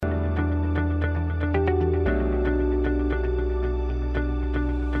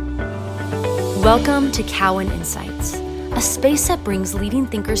Welcome to Cowen Insights, a space that brings leading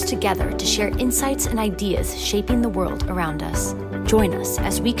thinkers together to share insights and ideas shaping the world around us. Join us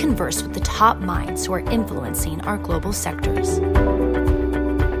as we converse with the top minds who are influencing our global sectors.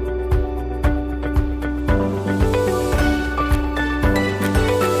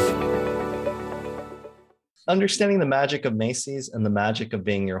 Understanding the magic of Macy's and the magic of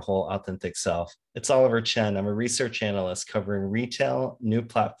being your whole authentic self. It's Oliver Chen. I'm a research analyst covering retail, new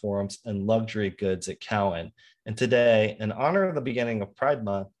platforms, and luxury goods at Cowen. And today, in honor of the beginning of Pride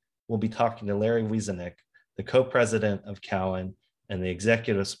Month, we'll be talking to Larry Wieseneck, the co-president of Cowen and the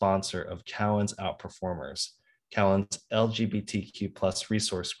executive sponsor of Cowen's Outperformers, Cowen's LGBTQ+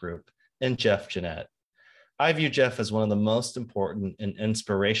 resource group, and Jeff Gennette. I view Jeff as one of the most important and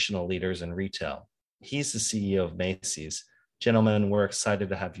inspirational leaders in retail. He's the CEO of Macy's. Gentlemen, we're excited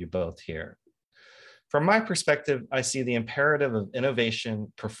to have you both here. From my perspective, I see the imperative of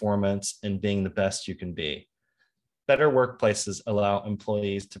innovation, performance, and being the best you can be. Better workplaces allow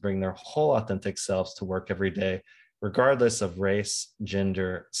employees to bring their whole authentic selves to work every day, regardless of race,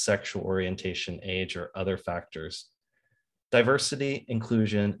 gender, sexual orientation, age, or other factors. Diversity,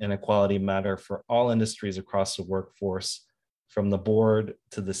 inclusion, and equality matter for all industries across the workforce, from the board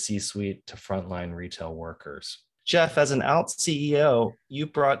to the C-suite to frontline retail workers. Jeff, as an out CEO, you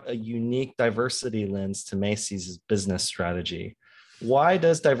brought a unique diversity lens to Macy's business strategy. Why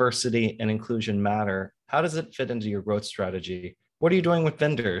does diversity and inclusion matter? How does it fit into your growth strategy? What are you doing with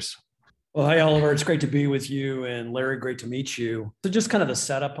vendors? Well, hi, Oliver. It's great to be with you. And Larry, great to meet you. So just kind of the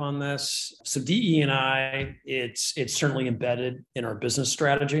setup on this. So DE&I, it's certainly embedded in our business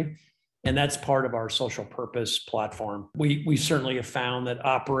strategy. And that's part of our social purpose platform. We certainly have found that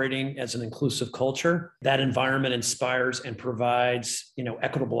operating as an inclusive culture, that environment inspires and provides,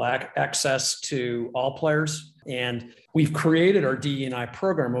 equitable access to all players. And we've created our DE&I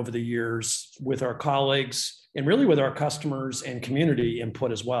program over the years with our colleagues and really with our customers and community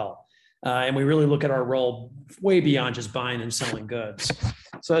input as well. And we really look at our role way beyond just buying and selling goods.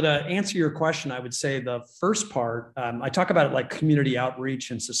 So to answer your question, I would say the first part, I talk about it like community outreach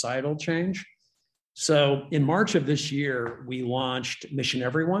and societal change. So in March of this year, we launched Mission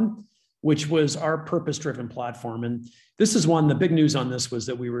Everyone, which was our purpose-driven platform. And this is the big news on this was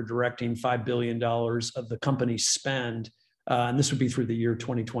that we were directing $5 billion of the company's spend, and this would be through the year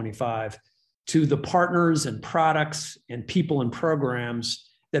 2025, to the partners and products and people and programs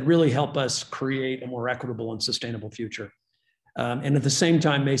that really help us create a more equitable and sustainable future. And at the same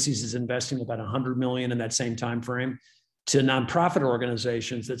time, Macy's is investing about $100 million in that same time frame to nonprofit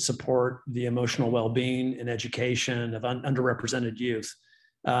organizations that support the emotional well-being and education of underrepresented youth,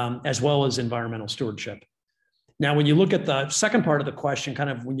 as well as environmental stewardship. Now, when you look at the second part of the question, kind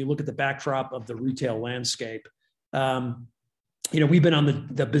of when you look at the backdrop of the retail landscape, we've been on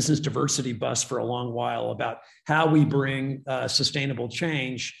the business diversity bus for a long while about how we bring sustainable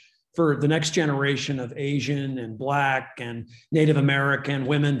change for the next generation of Asian and Black and Native American,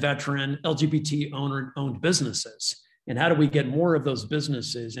 women, veteran, LGBT owned businesses. And how do we get more of those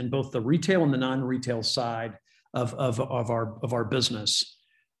businesses in both the retail and the non-retail side of our business?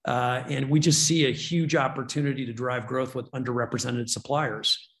 And we just see a huge opportunity to drive growth with underrepresented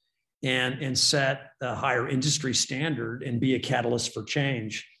suppliers and set a higher industry standard and be a catalyst for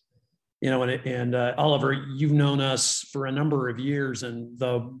change. Oliver, you've known us for a number of years, and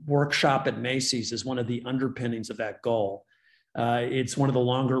the workshop at Macy's is one of the underpinnings of that goal. It's one of the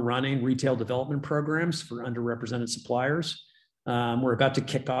longer running retail development programs for underrepresented suppliers. We're about to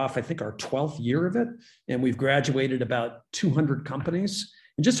kick off, I think, our 12th year of it, and we've graduated about 200 companies.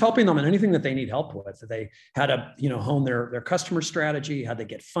 And just helping them in anything that they need help with. How to hone their customer strategy, how they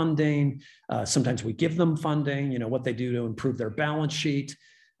get funding. Sometimes we give them funding, what they do to improve their balance sheet.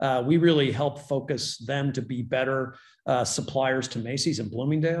 We really help focus them to be better suppliers to Macy's and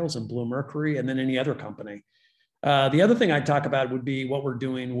Bloomingdale's and Bluemercury and then any other company. The other thing I'd talk about would be what we're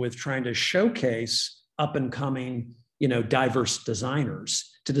doing with trying to showcase up and coming, diverse designers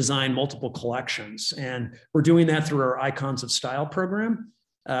to design multiple collections. And we're doing that through our Icons of Style program.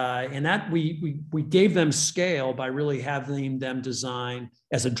 And that we gave them scale by really having them design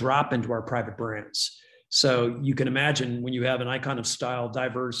as a drop into our private brands. So you can imagine when you have an icon of style,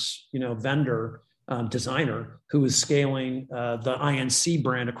 diverse, vendor, designer who is scaling the INC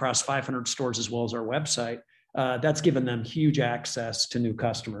brand across 500 stores as well as our website, that's given them huge access to new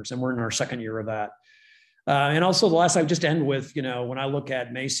customers. And we're in our second year of that. And also the last I would just end with, when I look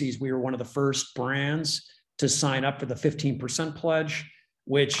at Macy's, we were one of the first brands to sign up for the 15% pledge,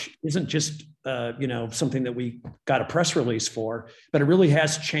 which isn't just something that we got a press release for, but it really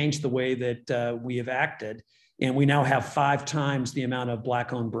has changed the way that we have acted And we now have 5 times the amount of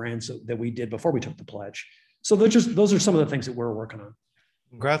Black-owned brands that we did before we took the pledge. So those are some of the things that we're working on.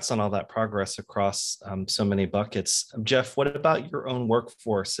 Congrats on all that progress across so many buckets. Jeff, what about your own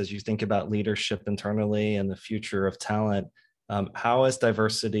workforce as you think about leadership internally and the future of talent? How is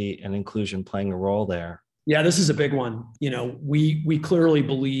diversity and inclusion playing a role there? Yeah, this is a big one. We clearly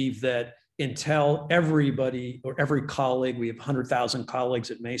believe that until everybody or every colleague, we have 100,000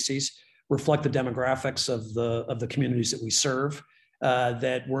 colleagues at Macy's, reflect the demographics of the communities that we serve,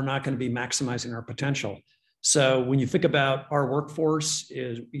 that we're not going to be maximizing our potential. So when you think about our workforce,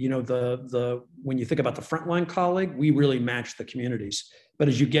 when you think about the frontline colleague, we really match the communities. But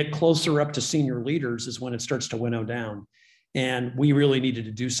as you get closer up to senior leaders is when it starts to winnow down. And we really needed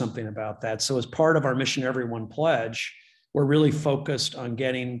to do something about that. So as part of our Mission Everyone pledge, we're really focused on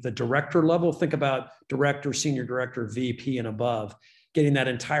getting the director level. Think about director, senior director, VP and above, getting that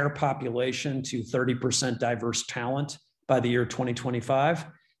entire population to 30% diverse talent by the year 2025.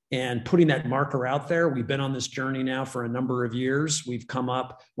 And putting that marker out there. We've been on this journey now for a number of years. We're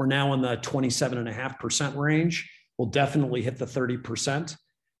now in the 27.5% range. We'll definitely hit the 30%.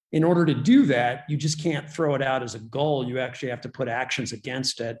 In order to do that, you just can't throw it out as a goal. You actually have to put actions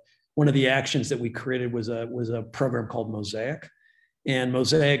against it. One of the actions that we created was a program called Mosaic. And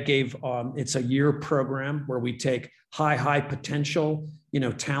Mosaic it's a year program where we take high potential,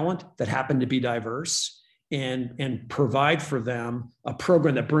 talent that happen to be diverse and provide for them a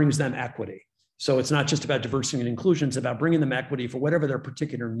program that brings them equity. So it's not just about diversity and inclusion, it's about bringing them equity for whatever their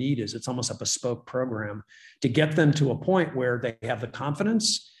particular need is. It's almost a bespoke program to get them to a point where they have the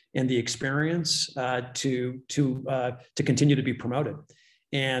confidence and the experience to continue to be promoted.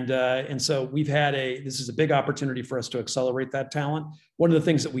 And so this is a big opportunity for us to accelerate that talent. One of the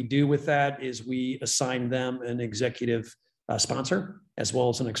things that we do with that is we assign them an executive sponsor as well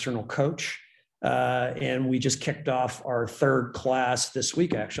as an external coach. And we just kicked off our 3rd class this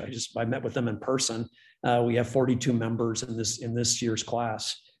week. Actually, I met with them in person. We have 42 members in this year's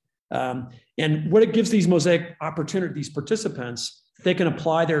class. And what it gives these Mosaic these participants, they can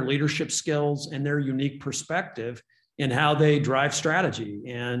apply their leadership skills and their unique perspective in how they drive strategy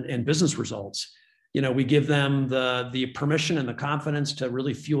and business results. We give them the permission and the confidence to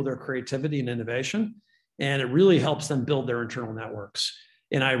really fuel their creativity and innovation. And it really helps them build their internal networks.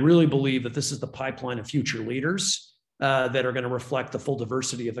 And I really believe that this is the pipeline of future leaders that are going to reflect the full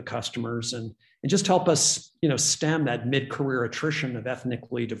diversity of the customers and just help us, stem that mid-career attrition of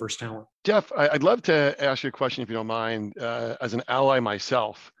ethnically diverse talent. Jeff, I'd love to ask you a question, if you don't mind. As an ally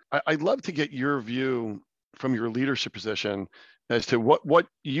myself, I'd love to get your view from your leadership position as to what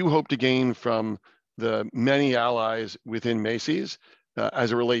you hope to gain from the many allies within Macy's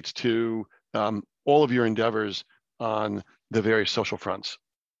as it relates to all of your endeavors on the various social fronts.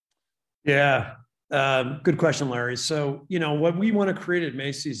 Yeah, good question, Larry. So, what we want to create at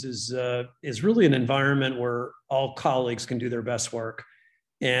Macy's is really an environment where all colleagues can do their best work,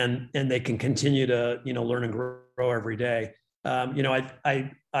 and they can continue to learn and grow every day.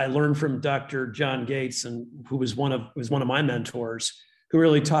 I learned from Dr. John Gates, and who was one of my mentors, who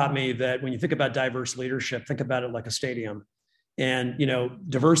really taught me that when you think about diverse leadership, think about it like a stadium. And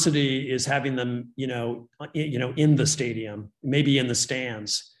diversity is having them in the stadium, maybe in the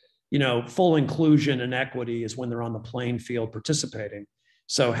stands. Full inclusion and equity is when they're on the playing field participating.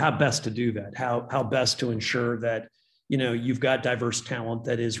 So how best to do that? How best to ensure that you've got diverse talent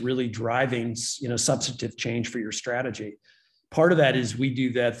that is really driving substantive change for your strategy. Part of that is we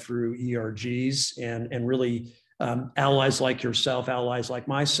do that through ERGs and really allies like yourself, allies like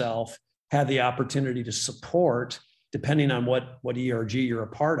myself, have the opportunity to support, depending on what ERG you're a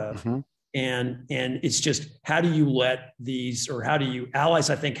part of. Mm-hmm. And it's just, how do you allies,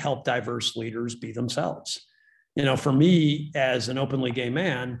 I think, help diverse leaders be themselves? For me, as an openly gay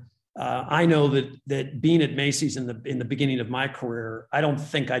man, I know that being at Macy's in the beginning of my career, I don't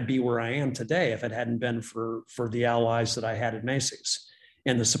think I'd be where I am today if it hadn't been for the allies that I had at Macy's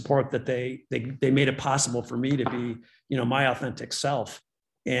and the support that they made it possible for me to be, my authentic self.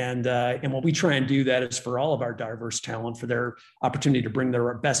 And what we try and do that is for all of our diverse talent, for their opportunity to bring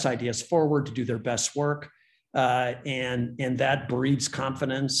their best ideas forward, to do their best work, and that breeds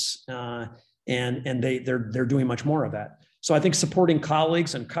confidence, and they're doing much more of that. So I think supporting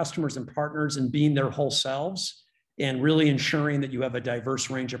colleagues and customers and partners and being their whole selves, and really ensuring that you have a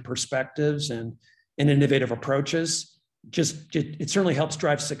diverse range of perspectives and innovative approaches, it certainly helps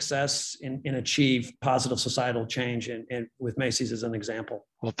drive success and achieve positive societal change, and with Macy's as an example.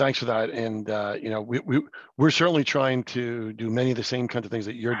 Well, thanks for that. And we're certainly trying to do many of the same kinds of things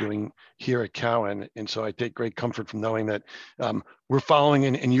that you're doing here at Cowen. And so I take great comfort from knowing that we're following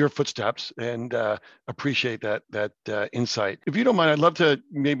in your footsteps, and appreciate that insight. If you don't mind, I'd love to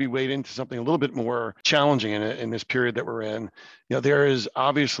maybe wade into something a little bit more challenging in this period that we're in. There is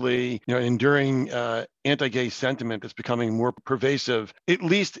obviously enduring anti-gay sentiment that's becoming more pervasive. At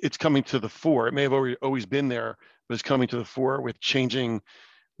least it's coming to the fore. It may have always been there, but it's coming to the fore with changing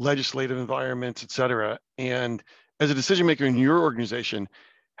legislative environments, et cetera. And as a decision maker in your organization,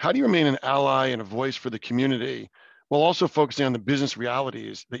 how do you remain an ally and a voice for the community while also focusing on the business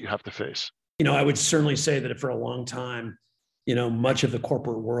realities that you have to face? I would certainly say that for a long time, much of the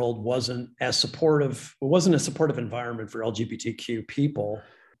corporate world wasn't a supportive environment for LGBTQ people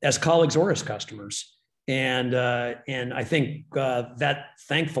as colleagues or as customers. And I think that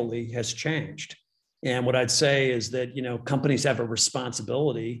thankfully has changed. And what I'd say is that, companies have a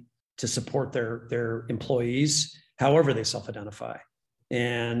responsibility to support their employees, however they self-identify.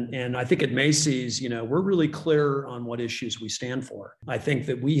 And I think at Macy's, we're really clear on what issues we stand for. I think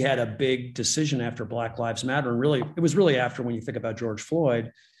that we had a big decision after Black Lives Matter, and really, it was really after, when you think about George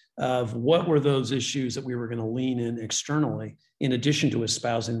Floyd, of what were those issues that we were going to lean in externally, in addition to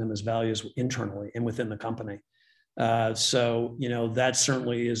espousing them as values internally and within the company. So that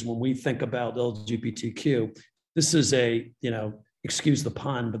certainly is, when we think about LGBTQ, this is excuse the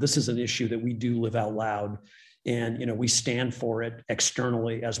pun, but this is an issue that we do live out loud. And, we stand for it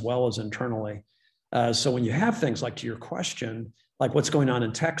externally as well as internally. So when you have things like, to your question, like what's going on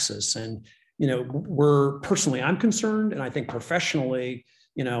in Texas, and, I'm concerned, and I think professionally,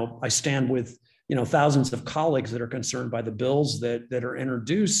 I stand with, thousands of colleagues that are concerned by the bills that are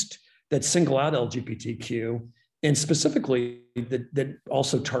introduced that single out LGBTQ, and specifically that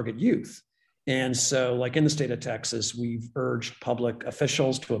also target youth. And so, like in the state of Texas, we've urged public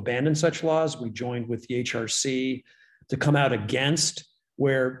officials to abandon such laws. We joined with the HRC to come out against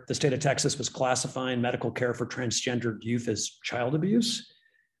where the state of Texas was classifying medical care for transgendered youth as child abuse.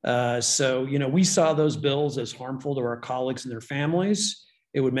 So, we saw those bills as harmful to our colleagues and their families.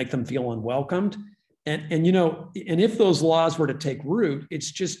 It would make them feel unwelcomed. And if those laws were to take root,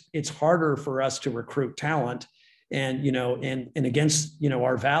 it's harder for us to recruit talent and against,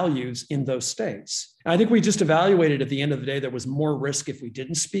 our values in those states. I think we just evaluated at the end of the day, there was more risk if we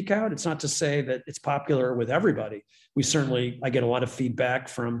didn't speak out. It's not to say that it's popular with everybody. I get a lot of feedback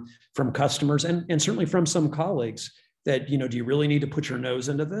from customers and certainly from some colleagues that, do you really need to put your nose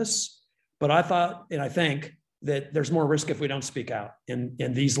into this? But I thought, and I think that there's more risk if we don't speak out. And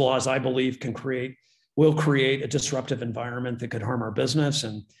these laws, I believe, will create a disruptive environment that could harm our business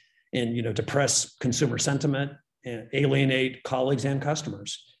and depress consumer sentiment and alienate colleagues and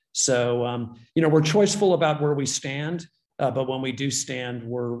customers. So, we're choiceful about where we stand, but when we do stand,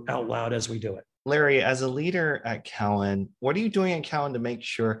 we're out loud as we do it. Larry, as a leader at Cowen, what are you doing at Cowen to make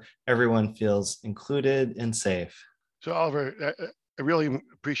sure everyone feels included and safe? So, Oliver, I really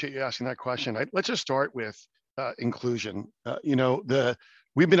appreciate you asking that question. Let's just start with inclusion.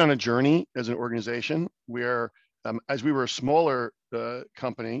 We've been on a journey as an organization where, as we were a smaller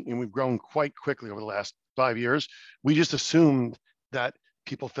company, and we've grown quite quickly over the last 5 years, we just assumed that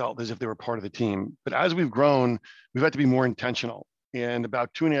people felt as if they were part of the team. But as we've grown, we've had to be more intentional. And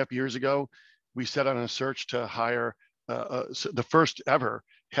about 2.5 years ago, we set on a search to hire the first ever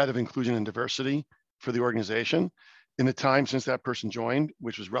head of inclusion and diversity for the organization. In the time since that person joined,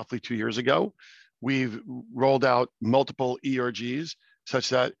 which was roughly 2 years ago, we've rolled out multiple ERGs such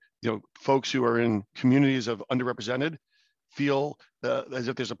that folks who are in communities of underrepresented feel as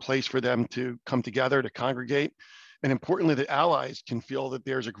if there's a place for them to come together, to congregate. And importantly, that allies can feel that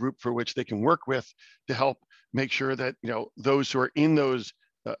there's a group for which they can work with to help make sure that those who are in those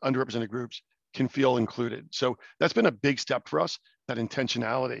underrepresented groups can feel included. So that's been a big step for us, that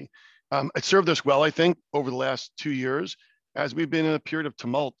intentionality. It served us well, I think, over the last 2 years, as we've been in a period of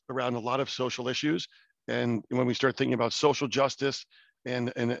tumult around a lot of social issues. And when we start thinking about social justice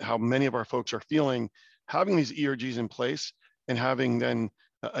and how many of our folks are feeling, having these ERGs in place and having then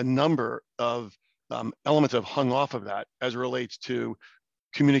a number of elements have hung off of that as it relates to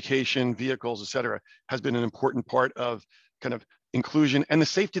communication, vehicles, et cetera, has been an important part of kind of inclusion and the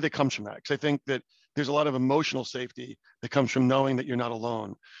safety that comes from that. Because I think that there's a lot of emotional safety that comes from knowing that you're not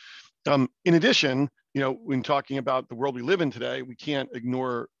alone. In addition, when talking about the world we live in today, we can't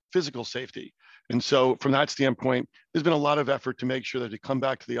ignore physical safety. And so from that standpoint, there's been a lot of effort to make sure that they come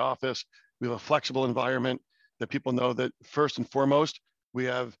back to the office, we have a flexible environment, that people know that first and foremost, we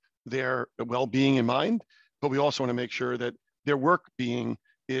have their well-being in mind, but we also want to make sure that their work being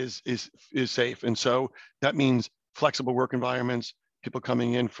is safe. And so that means flexible work environments, people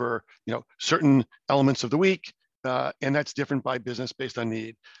coming in for, certain elements of the week. And that's different by business based on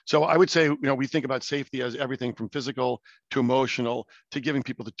need. So I would say, we think about safety as everything from physical to emotional to giving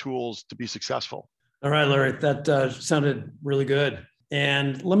people the tools to be successful. All right, Larry, that sounded really good.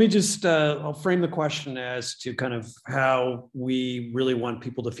 And let me just, I'll frame the question as to kind of how we really want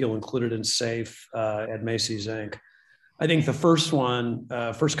people to feel included and safe at Macy's Inc. I think the first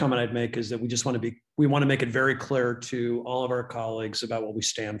comment I'd make is that we want to make it very clear to all of our colleagues about what we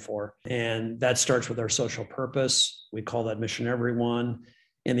stand for. And that starts with our social purpose. We call that Mission Everyone,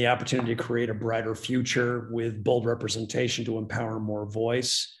 and the opportunity to create a brighter future with bold representation to empower more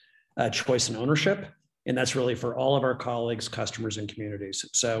voice, choice, and ownership. And that's really for all of our colleagues, customers, and communities.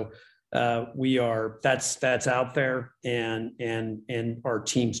 So that's out there, and our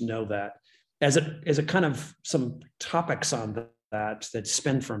teams know that. As a kind of some topics on that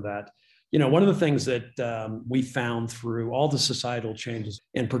spin from that, one of the things that we found through all the societal changes,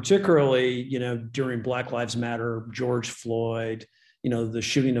 and particularly, during Black Lives Matter, George Floyd, the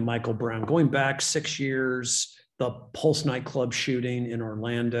shooting of Michael Brown, going back 6 years, the Pulse nightclub shooting in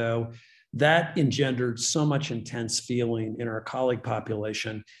Orlando, that engendered so much intense feeling in our colleague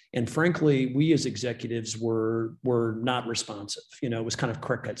population. And frankly, we as executives were not responsive. It was kind of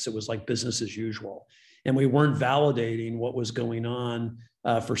crickets. It was like business as usual. And we weren't validating what was going on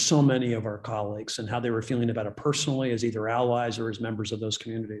for so many of our colleagues and how they were feeling about it personally as either allies or as members of those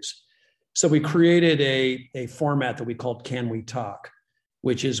communities. So we created a format that we called Can We Talk,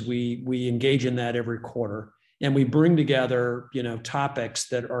 which is we engage in that every quarter. And we bring together, topics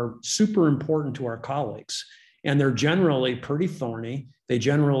that are super important to our colleagues. And they're generally pretty thorny. They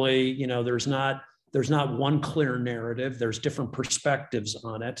generally, there's not one clear narrative. There's different perspectives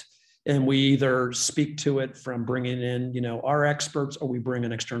on it. And we either speak to it from bringing in, our experts, or we bring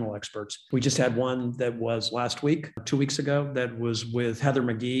in external experts. We just had one that was last week, 2 weeks ago, that was with Heather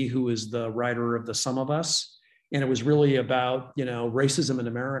McGhee, who is the writer of The Sum of Us. And it was really about, racism in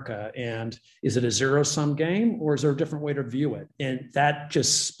America. And is it a zero-sum game, or is there a different way to view it? And that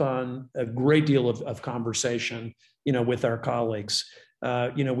just spun a great deal of conversation, with our colleagues.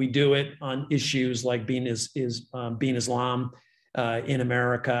 We do it on issues like being Islam in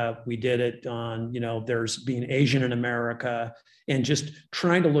America. We did it on, there's being Asian in America, and just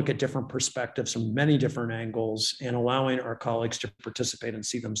trying to look at different perspectives from many different angles and allowing our colleagues to participate and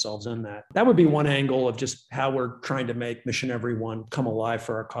see themselves in that. That would be one angle of just how we're trying to make Mission Everyone come alive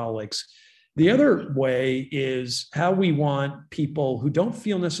for our colleagues. The other way is how we want people who don't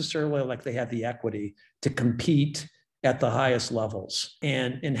feel necessarily like they have the equity to compete at the highest levels,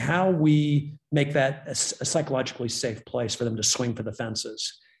 and how we make that a psychologically safe place for them to swing for the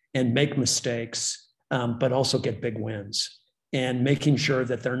fences and make mistakes, but also get big wins, and making sure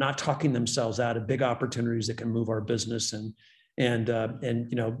that they're not talking themselves out of big opportunities that can move our business and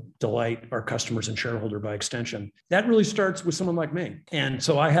delight our customers and shareholder by extension. That really starts with someone like me. And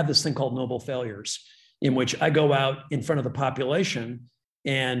so I have this thing called Noble Failures, in which I go out in front of the population.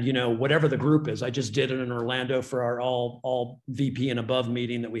 And, whatever the group is, I just did it in Orlando for our all VP and above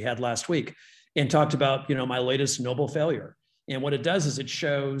meeting that we had last week, and talked about, my latest noble failure. And what it does is it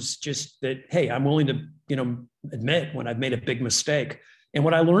shows just that, hey, I'm willing to, admit when I've made a big mistake and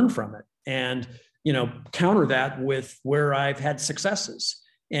what I learned from it, and, counter that with where I've had successes.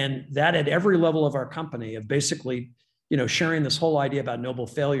 And that at every level of our company of basically, sharing this whole idea about noble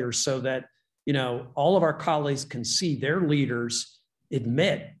failures, so that, all of our colleagues can see their leaders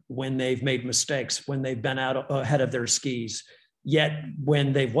admit when they've made mistakes, when they've been out ahead of their skis, yet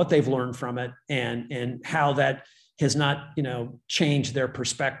what they've learned from it, and how that has not, changed their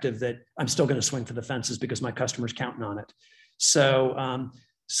perspective that I'm still going to swing for the fences because my customer's counting on it. So,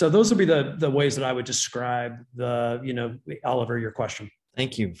 so those would be the ways that I would describe Oliver, your question.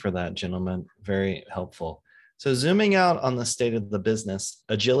 Thank you for that, gentlemen. Very helpful. So zooming out on the state of the business,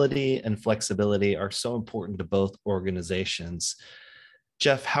 agility and flexibility are so important to both organizations.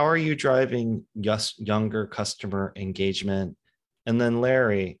 Jeff, how are you driving younger customer engagement? And then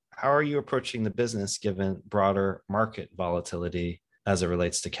Larry, how are you approaching the business given broader market volatility as it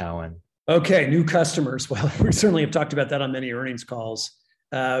relates to Cowen? Okay, new customers. Well, we certainly have talked about that on many earnings calls.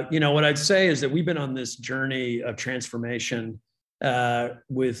 What I'd say is that we've been on this journey of transformation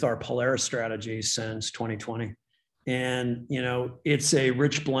with our Polaris strategy since 2020. And, it's a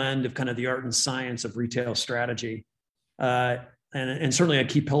rich blend of kind of the art and science of retail strategy. And certainly a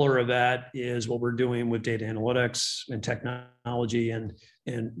key pillar of that is what we're doing with data analytics and technology and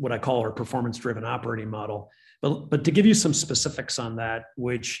what I call our performance-driven operating model. But to give you some specifics on that,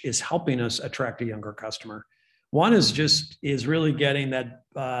 which is helping us attract a younger customer. One is really getting that,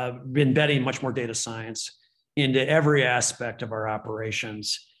 embedding much more data science into every aspect of our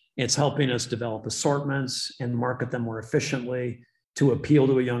operations. It's helping us develop assortments and market them more efficiently to appeal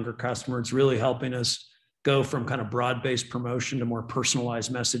to a younger customer. It's really helping us go from kind of broad-based promotion to more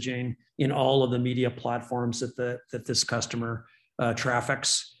personalized messaging in all of the media platforms that this customer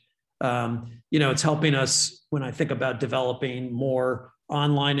traffics. It's helping us when I think about developing more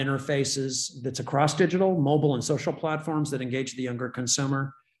online interfaces that's across digital, mobile, and social platforms that engage the younger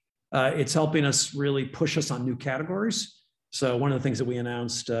consumer. It's helping us really push us on new categories. So one of the things that we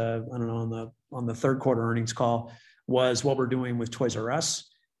announced, on the third quarter earnings call was what we're doing with Toys R Us.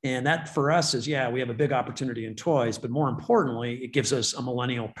 And that for us is, we have a big opportunity in toys, but more importantly, it gives us a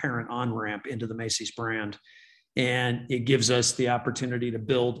millennial parent on-ramp into the Macy's brand. And it gives us the opportunity to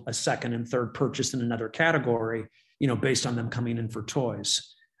build a second and third purchase in another category, based on them coming in for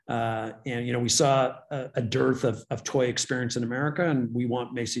toys. We saw a dearth of toy experience in America, and we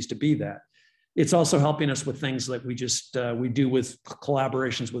want Macy's to be that. It's also helping us with things like we do with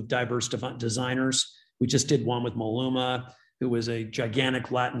collaborations with diverse designers. We just did one with Maluma, who was a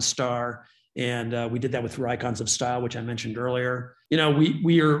gigantic Latin star. And we did that with through Icons of Style, which I mentioned earlier.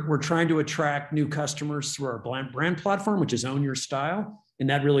 We're trying to attract new customers through our brand platform, which is Own Your Style. And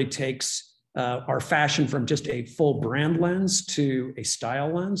that really takes our fashion from just a full brand lens to a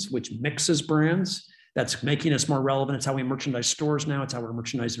style lens, which mixes brands. That's making us more relevant. It's how we merchandise stores now. It's how we're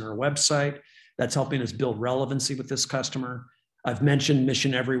merchandising our website. That's helping us build relevancy with this customer. I've mentioned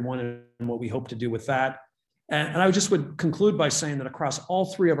Mission Everyone and what we hope to do with that. And I just would conclude by saying that across all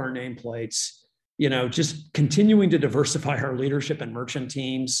three of our nameplates, just continuing to diversify our leadership and merchant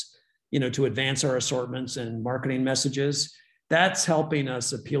teams, to advance our assortments and marketing messages, that's helping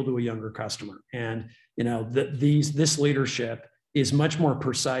us appeal to a younger customer. And, this leadership is much more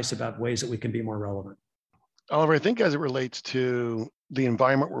precise about ways that we can be more relevant. Oliver, I think as it relates to the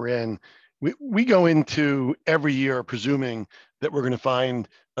environment we're in, we go into every year presuming that we're going to find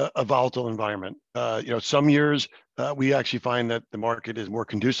a volatile environment. Some years we actually find that the market is more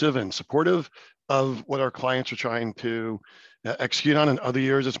conducive and supportive of what our clients are trying to execute on, and other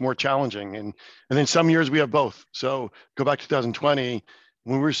years it's more challenging. And then some years we have both. So go back to 2020,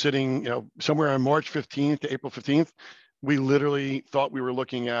 when we were sitting, somewhere on March 15th to April 15th, we literally thought we were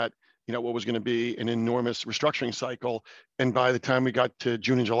looking at what was going to be an enormous restructuring cycle. And by the time we got to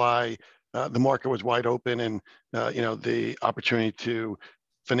June and July, the market was wide open, and the opportunity to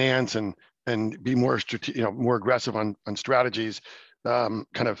finance and be more more aggressive on strategies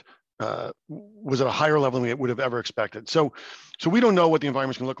was at a higher level than we would have ever expected. So we don't know what the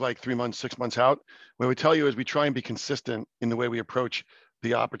environment's going to look like 3 months, 6 months out. What we tell you is we try and be consistent in the way we approach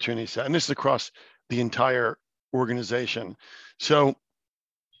the opportunity set, and this is across the entire organization. So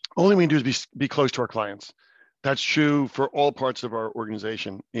only we can do is be close to our clients. That's true for all parts of our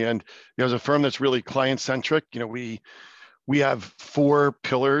organization. And as a firm that's really client-centric, we have 4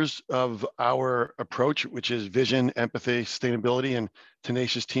 pillars of our approach, which is vision, empathy, sustainability, and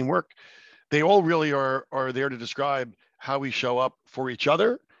tenacious teamwork. They all really are there to describe how we show up for each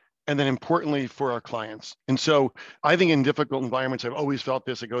other, and then importantly for our clients. And so I think in difficult environments, I've always felt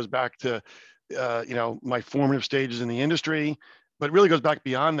this. It goes back to my formative stages in the industry, but it really goes back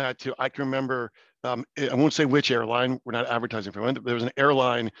beyond that to, I can remember, I won't say which airline, we're not advertising for one, but there was an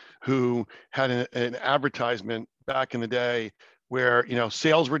airline who had an advertisement back in the day where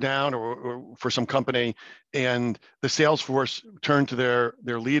sales were down or for some company, and the sales force turned to their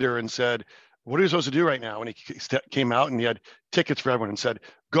leader and said, "What are you supposed to do right now?" And he came out and he had tickets for everyone and said,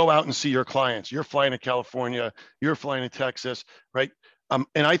 "Go out and see your clients. You're flying to California, you're flying to Texas," right?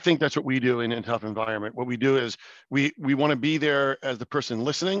 And I think that's what we do in a tough environment. What we do is we want to be there as the person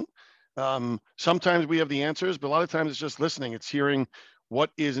listening. Sometimes we have the answers, but a lot of times it's just listening. It's hearing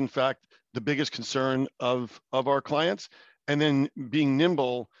what is in fact the biggest concern of our clients, and then being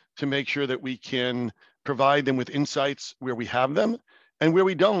nimble to make sure that we can provide them with insights where we have them, and where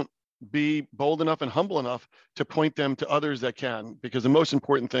we don't, be bold enough and humble enough to point them to others that can. Because the most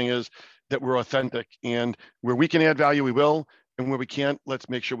important thing is that we're authentic, and where we can add value, we will. And where we can't, let's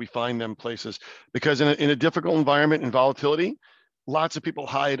make sure we find them places. Because in a difficult environment and volatility, lots of people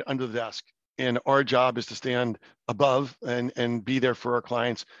hide under the desk. And our job is to stand above and be there for our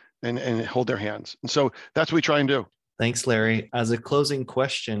clients and hold their hands. And so that's what we try and do. Thanks, Larry. As a closing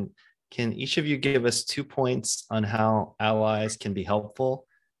question, can each of you give us 2 points on how allies can be helpful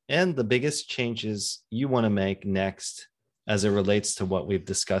and the biggest changes you want to make next as it relates to what we've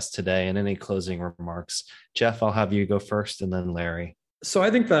discussed today, and any closing remarks? Jeff, I'll have you go first, and then Larry. So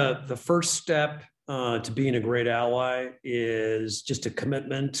I think the first step to being a great ally is just a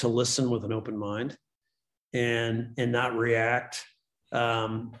commitment to listen with an open mind and not react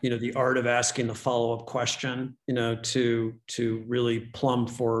the art of asking the follow-up question, to really plumb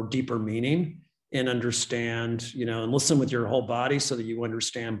for deeper meaning and understand, and listen with your whole body so that you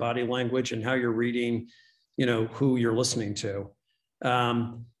understand body language and how you're reading, who you're listening to.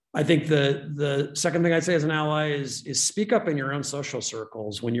 I think the second thing I'd say as an ally is speak up in your own social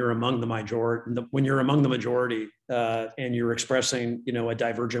circles when you're among the majority, and you're expressing, a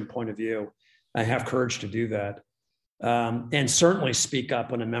divergent point of view. I have courage to do that. And certainly speak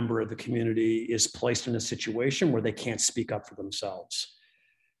up when a member of the community is placed in a situation where they can't speak up for themselves.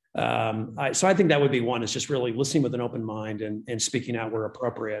 So I think that would be one, is just really listening with an open mind and speaking out where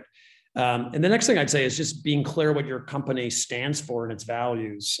appropriate. And the next thing I'd say is just being clear what your company stands for and its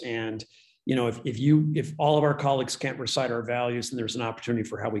values. And, if all of our colleagues can't recite our values, then there's an opportunity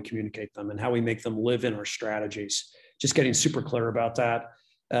for how we communicate them and how we make them live in our strategies. Just getting super clear about that.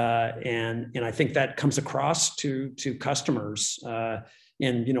 And I think that comes across to customers,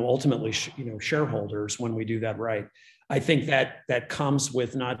 and, ultimately, shareholders when we do that right. I think that comes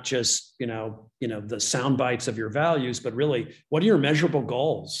with not just, the sound bites of your values, but really, what are your measurable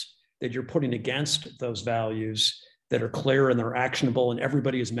goals that you're putting against those values that are clear and they're actionable, and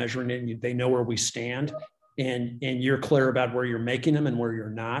everybody is measuring it and they know where we stand, and you're clear about where you're making them and where you're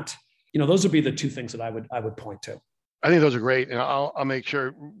not. Those would be the two things that I would point to. I think those are great, and I'll make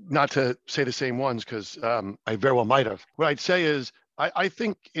sure not to say the same ones, because I very well might have. What I'd say is I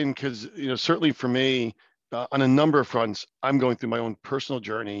think because certainly for me, on a number of fronts, I'm going through my own personal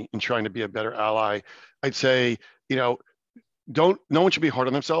journey in trying to be a better ally. I'd say no one should be hard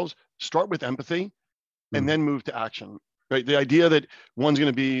on themselves. Start with empathy, and then move to action. Right? The idea that one's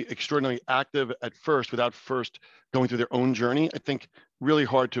going to be extraordinarily active at first without first going through their own journey, I think really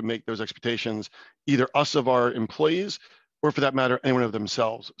hard to make those expectations, either us of our employees, or for that matter, anyone of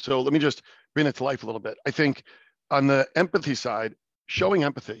themselves. So let me just bring it to life a little bit. I think on the empathy side, showing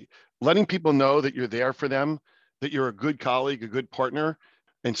empathy, letting people know that you're there for them, that you're a good colleague, a good partner,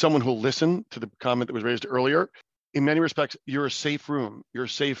 and someone who'll listen to the comment that was raised earlier. In many respects, you're a safe room, you're a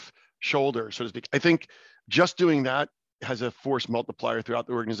safe shoulder, so to speak. I think just doing that has a force multiplier throughout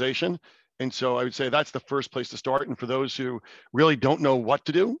the organization. And so I would say that's the first place to start. And for those who really don't know what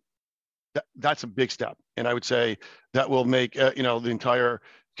to do, that's a big step. And I would say that will make the entire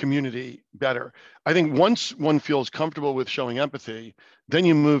community better. I think once one feels comfortable with showing empathy, then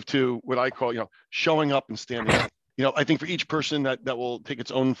you move to what I call, showing up and standing up. I think for each person that will take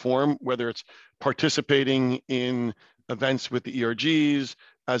its own form, whether it's participating in events with the ERGs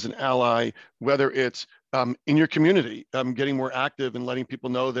as an ally, whether it's in your community, getting more active and letting people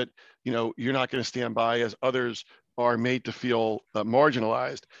know that, you're not going to stand by as others are made to feel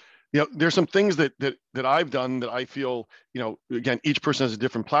marginalized. There's some things that I've done that I feel, again, each person has a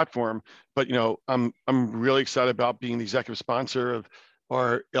different platform, but, I'm really excited about being the executive sponsor of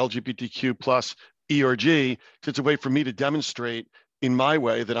our LGBTQ plus ERG. It's a way for me to demonstrate in my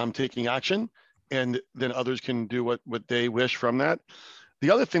way that I'm taking action, and then others can do what they wish from that. The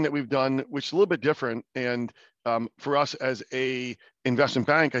other thing that we've done, which is a little bit different, and for us as a investment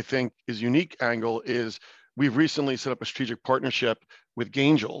bank, I think is unique angle, is we've recently set up a strategic partnership with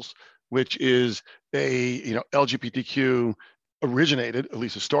Gaingels, which is a LGBTQ originated, at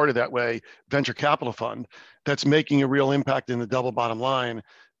least it started that way, venture capital fund that's making a real impact in the double bottom line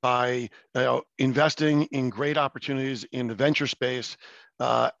by investing in great opportunities in the venture space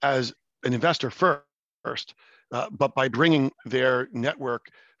as an investor first. But by bringing their network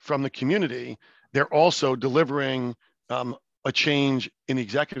from the community, they're also delivering a change in the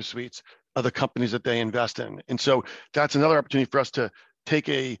executive suites of the companies that they invest in. And so that's another opportunity for us to take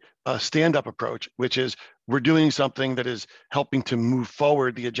a stand-up approach, which is we're doing something that is helping to move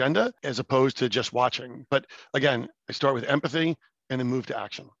forward the agenda as opposed to just watching. But again, I start with empathy and then move to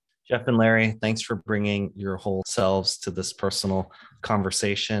action. Jeff and Larry, thanks for bringing your whole selves to this personal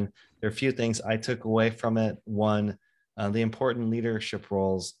conversation. There are a few things I took away from it. One, the important leadership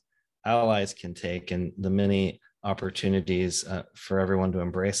roles allies can take and the many opportunities for everyone to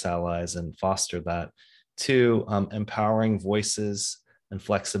embrace allies and foster that. Two, empowering voices and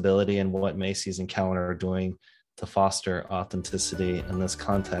flexibility in what Macy's and Cowen are doing to foster authenticity in this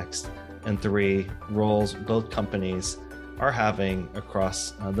context. And three, roles both companies are having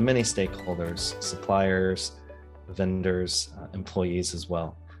across the many stakeholders, suppliers, vendors, employees as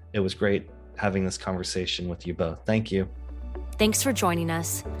well. It was great having this conversation with you both. Thank you. Thanks for joining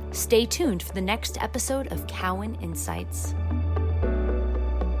us. Stay tuned for the next episode of Cowen Insights.